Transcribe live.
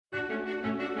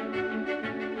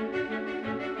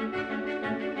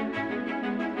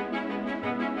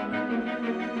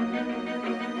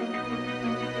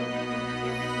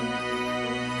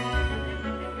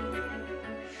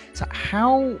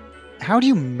how do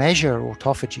you measure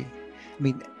autophagy? I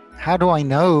mean, how do I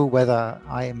know whether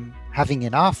I am having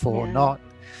enough or not?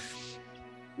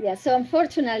 Yeah, so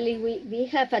unfortunately, we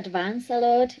have advanced a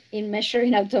lot in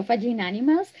measuring autophagy in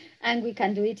animals, and we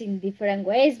can do it in different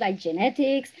ways, like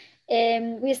genetics.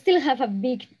 We still have a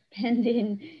big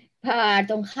pending part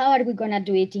on how are we going to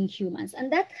do it in humans.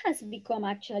 And that has become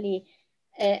actually,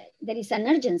 there is an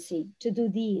urgency to do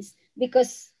this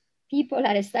because people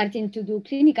are starting to do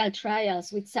clinical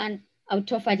trials with some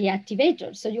autophagy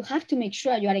activators. So you have to make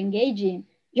sure you are engaging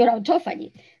your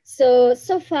autophagy. So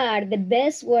far, the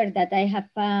best work that I have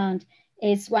found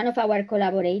is one of our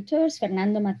collaborators,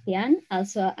 Fernando Macian,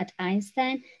 also at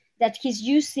Einstein, that he's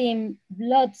using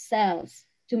blood cells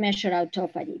to measure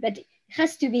autophagy, but it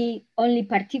has to be only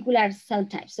particular cell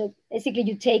types. So basically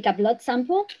you take a blood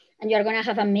sample and you're gonna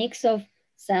have a mix of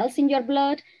cells in your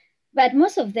blood, but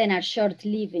most of them are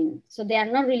short-living. So they are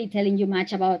not really telling you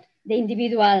much about the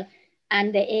individual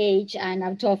and the age and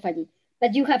autophagy.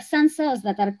 But you have some cells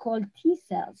that are called T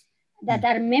cells that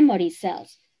are memory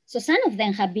cells. So some of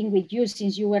them have been with you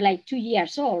since you were like 2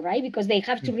 years old, right? Because they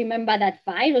have to remember that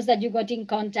virus that you got in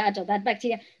contact or that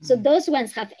bacteria. So those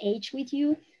ones have aged with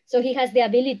you. So he has the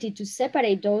ability to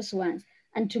separate those ones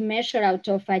and to measure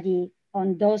autophagy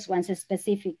on those ones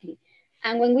specifically.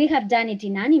 And when we have done it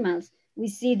in animals, we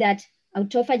see that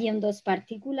autophagy on those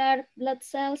particular blood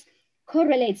cells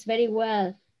correlates very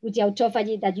well with the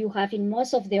autophagy that you have in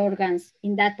most of the organs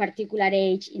in that particular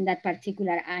age, in that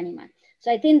particular animal.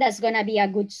 So I think that's gonna be a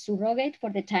good surrogate for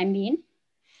the time being.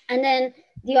 And then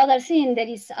the other thing, there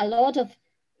is a lot of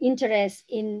interest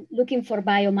in looking for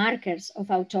biomarkers of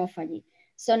autophagy.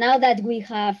 So now that we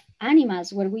have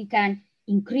animals where we can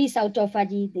increase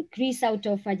autophagy, decrease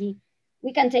autophagy,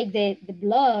 we can take the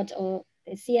blood or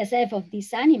the CSF of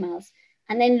these animals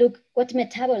and then look what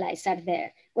metabolites are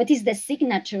there. What is the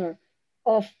signature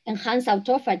of enhanced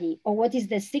autophagy, or what is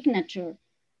the signature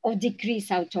of decreased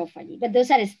autophagy? But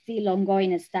those are still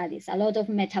ongoing studies. A lot of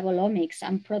metabolomics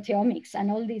and proteomics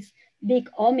and all these big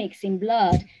omics in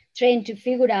blood trying to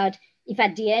figure out if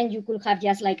at the end you could have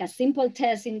just like a simple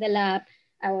test in the lab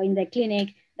or in the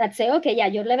clinic that say, okay, yeah,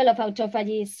 your level of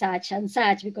autophagy is such and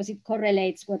such because it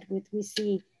correlates what we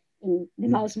see in the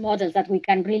mouse models that we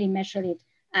can really measure it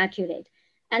accurate.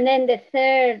 And then the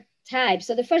third type.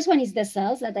 So the first one is the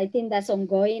cells that I think that's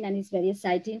ongoing and it's very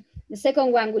exciting. The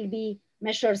second one will be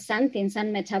measure something, some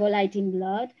metabolite in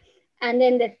blood. And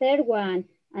then the third one,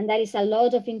 and there is a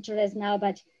lot of interest now,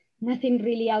 but nothing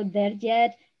really out there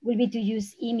yet, will be to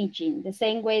use imaging, the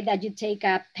same way that you take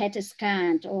a PET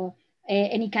scan or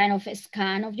any kind of a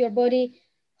scan of your body.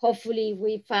 Hopefully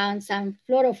we found some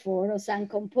fluorophore or some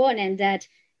component that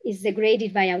is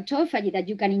degraded by autophagy that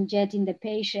you can inject in the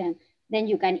patient, then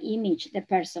you can image the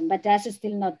person, but that's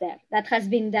still not there. That has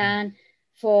been done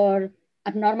for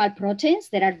abnormal proteins.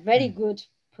 There are very good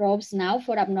probes now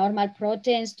for abnormal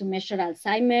proteins to measure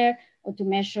Alzheimer or to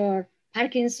measure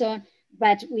Parkinson,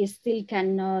 but we still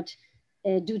cannot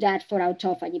do that for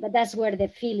autophagy. But that's where the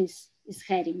field is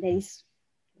heading. There is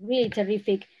really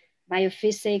terrific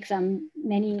biophysics and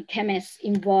many chemists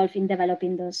involved in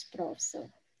developing those probes. So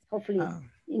hopefully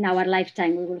in our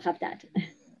lifetime, we will have that.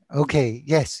 Okay.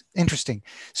 Yes. Interesting.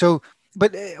 So,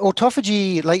 but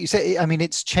autophagy, like you say, I mean,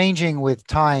 it's changing with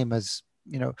time as,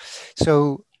 you know,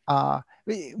 so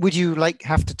would you like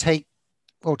have to take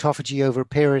autophagy over a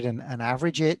period and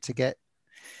average it to get?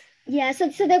 Yeah. So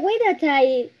the way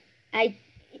that I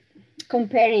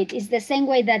compare it is the same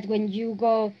way that when you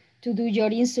go to do your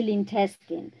insulin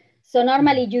testing. So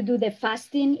normally you do the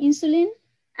fasting insulin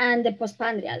and the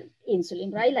postprandial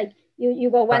insulin, right? Like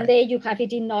you go one day, you have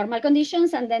it in normal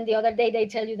conditions, and then the other day they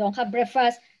tell you don't have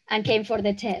breakfast and came for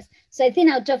the test. So I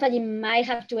think autophagy might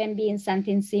have to end being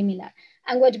something similar.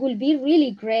 And what will be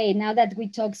really great now that we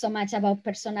talk so much about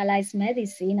personalized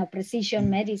medicine or precision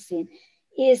medicine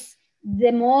is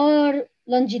the more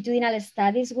longitudinal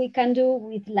studies we can do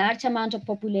with large amount of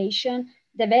population,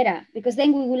 the better, because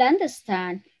then we will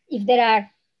understand if there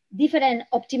are different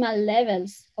optimal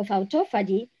levels of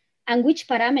autophagy and which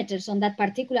parameters on that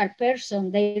particular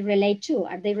person they relate to.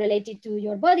 Are they related to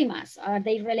your body mass? Are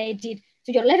they related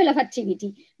to your level of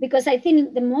activity? Because I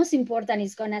think the most important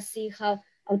is gonna see how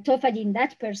autophagy in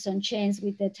that person changes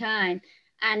with the time.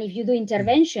 And if you do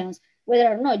interventions, whether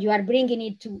or not you are bringing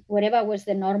it to whatever was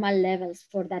the normal levels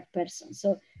for that person.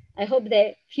 So I hope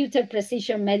the future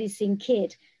precision medicine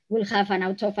kit will have an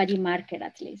autophagy marker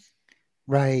at least.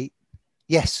 Right.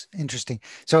 Yes. Interesting.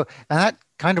 So, and that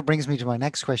kind of brings me to my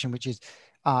next question, which is,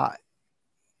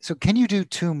 so can you do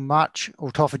too much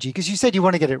autophagy? Because you said you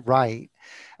want to get it right.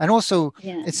 And also,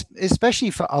 Yeah. it's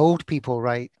especially for old people,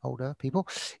 right? Older people.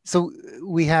 So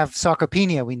we have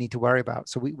sarcopenia we need to worry about.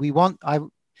 So I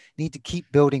need to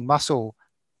keep building muscle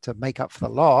to make up for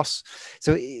the loss.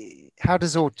 So how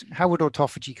would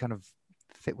autophagy kind of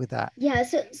fit with that? Yeah,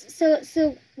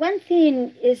 so one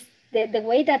thing is the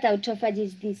way that autophagy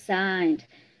is designed.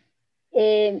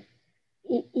 Um,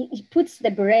 it puts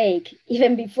the brake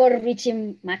even before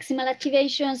reaching maximal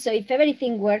activation. So if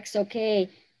everything works okay,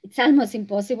 it's almost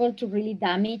impossible to really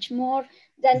damage more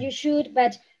than you should.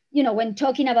 But when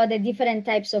talking about the different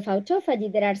types of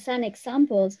autophagy, there are some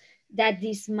examples that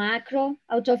this macro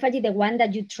autophagy, the one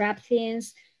that you trap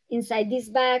things inside this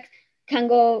bag, can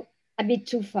go a bit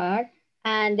too far.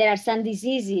 And there are some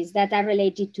diseases that are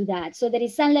related to that. So there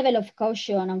is some level of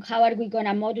caution on how are we going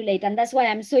to modulate. And that's why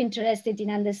I'm so interested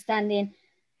in understanding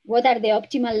what are the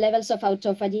optimal levels of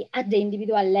autophagy at the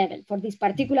individual level for this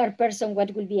particular person,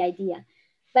 what will be ideal.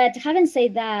 But having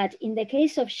said that, in the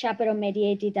case of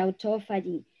chaperone-mediated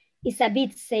autophagy, it's a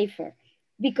bit safer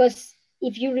because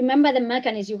if you remember the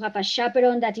mechanism, you have a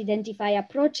chaperone that identify a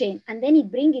protein and then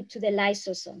it brings it to the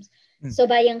lysosomes. So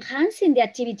by enhancing the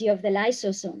activity of the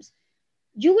lysosomes,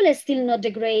 you will still not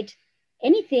degrade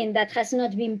anything that has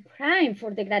not been primed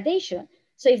for degradation.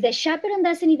 So if the chaperone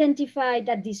doesn't identify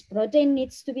that this protein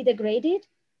needs to be degraded,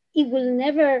 it will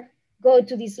never go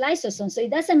to this lysosome. So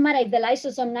it doesn't matter if the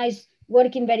lysosome now is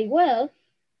working very well.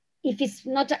 If it's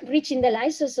not reaching the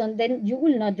lysosome, then you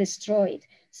will not destroy it.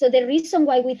 So the reason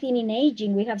why we think in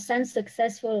aging, we have some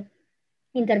successful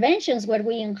interventions where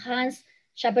we enhance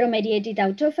chaperone-mediated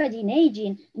autophagy in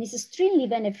aging, and it's extremely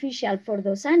beneficial for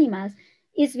those animals,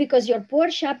 is because your poor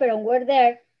chaperone were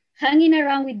there hanging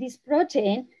around with this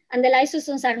protein and the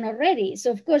lysosomes are not ready.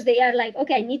 So of course they are like,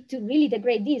 okay, I need to really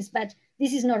degrade this, but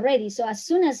this is not ready. So as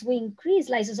soon as we increase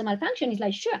lysosomal function, it's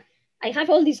like, sure, I have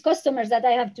all these customers that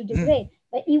I have to degrade,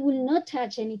 but it will not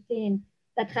touch anything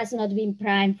that has not been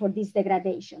primed for this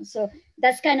degradation. So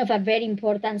that's kind of a very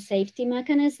important safety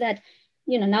mechanism that,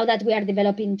 now that we are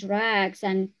developing drugs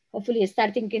and hopefully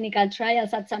starting clinical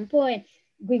trials at some point,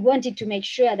 we wanted to make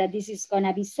sure that this is going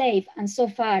to be safe. And so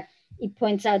far, it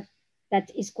points out that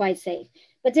it's quite safe.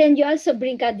 But then you also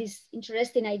bring out this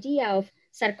interesting idea of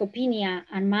sarcopenia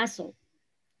and muscle.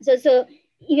 So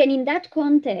even in that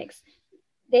context,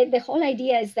 the whole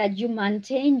idea is that you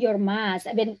maintain your mass.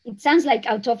 I mean, it sounds like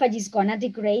autophagy is going to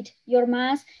degrade your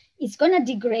mass. It's going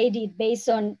to degrade it based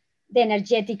on the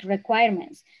energetic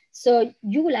requirements. So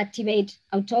you will activate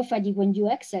autophagy when you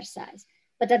exercise,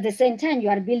 but at the same time, you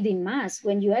are building mass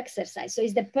when you exercise. So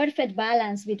it's the perfect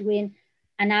balance between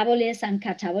anabolism and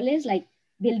catabolism, like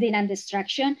building and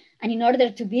destruction. And in order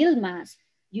to build mass,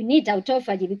 you need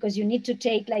autophagy because you need to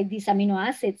take like these amino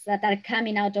acids that are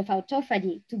coming out of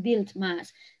autophagy to build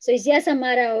mass. So it's just a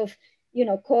matter of,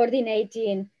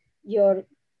 coordinating your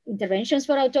interventions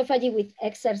for autophagy with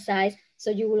exercise so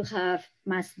you will have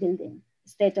mass building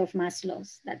instead of mass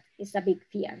loss. That is a big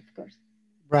fear, of course.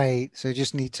 Right. So you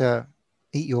just need to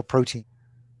eat your protein.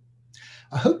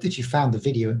 I hope that you found the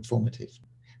video informative.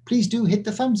 Please do hit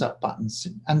the thumbs up buttons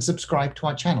and subscribe to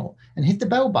our channel and hit the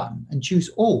bell button and choose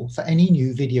all for any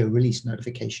new video release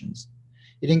notifications.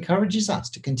 It encourages us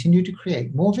to continue to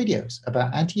create more videos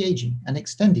about anti-aging and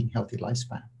extending healthy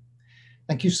lifespan.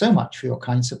 Thank you so much for your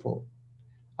kind support.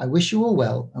 I wish you all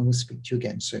well and will speak to you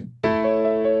again soon.